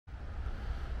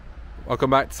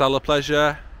Welcome back to Solar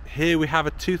Pleasure. Here we have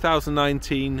a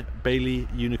 2019 Bailey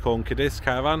Unicorn Cadiz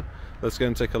caravan. Let's go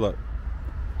and take a look.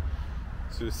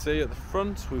 So you see at the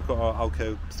front we've got our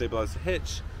Alco stabiliser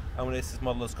hitch, and this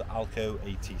model has got Alco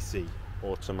ATC,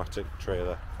 automatic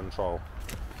trailer control.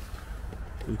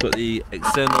 We've got the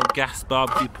external gas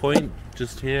barbecue point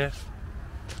just here,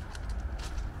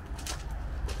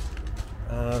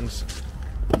 and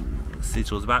see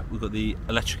towards the back we've got the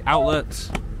electric outlet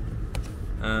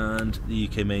and the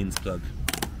UK mains plug.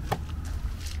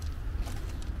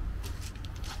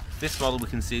 This model we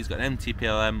can see has got an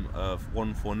MTPLM of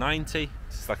 1490.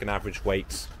 It's like an average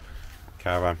weight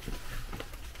caravan.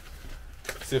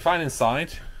 So you'll find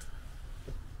inside,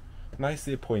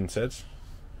 nicely appointed.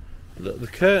 Look, the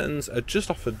curtains are just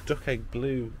off a duck egg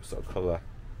blue sort of colour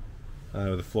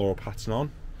with a floral pattern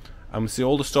on. And we see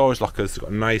all the storage lockers have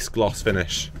got a nice gloss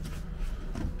finish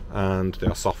and they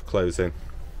are soft closing.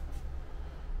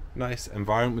 Nice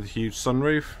environment with a huge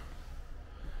sunroof,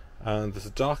 and there's a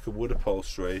darker wood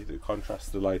upholstery that contrasts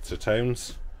the lighter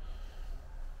tones.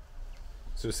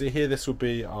 So we see here this would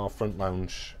be our front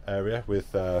lounge area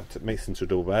with makes into a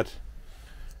double bed.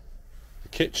 The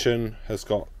kitchen has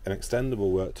got an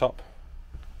extendable worktop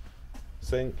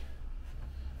sink.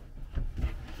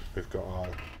 We've got our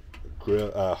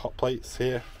grill, hot plates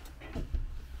here,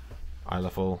 eye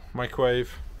level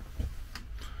microwave,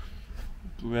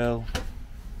 grill,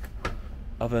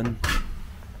 oven,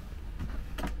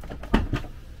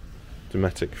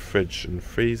 Dometic fridge and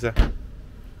freezer.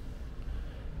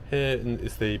 Here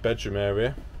is the bedroom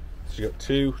area. So you've got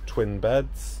two twin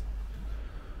beds,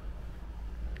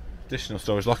 additional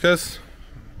storage lockers,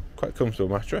 quite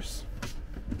comfortable mattress.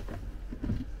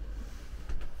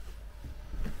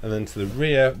 And then to the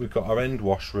rear we've got our end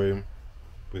washroom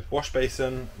with wash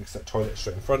basin, except toilet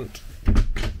straight in front,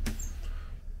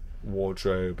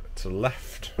 wardrobe to the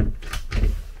left,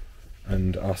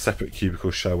 and our separate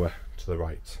cubicle shower to the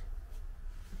right.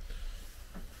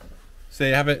 So there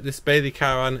you have it. This Bailey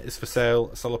caravan is for sale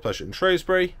at Solar Pleasure in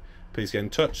Shrewsbury. Please get in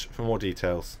touch for more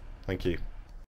details. Thank you.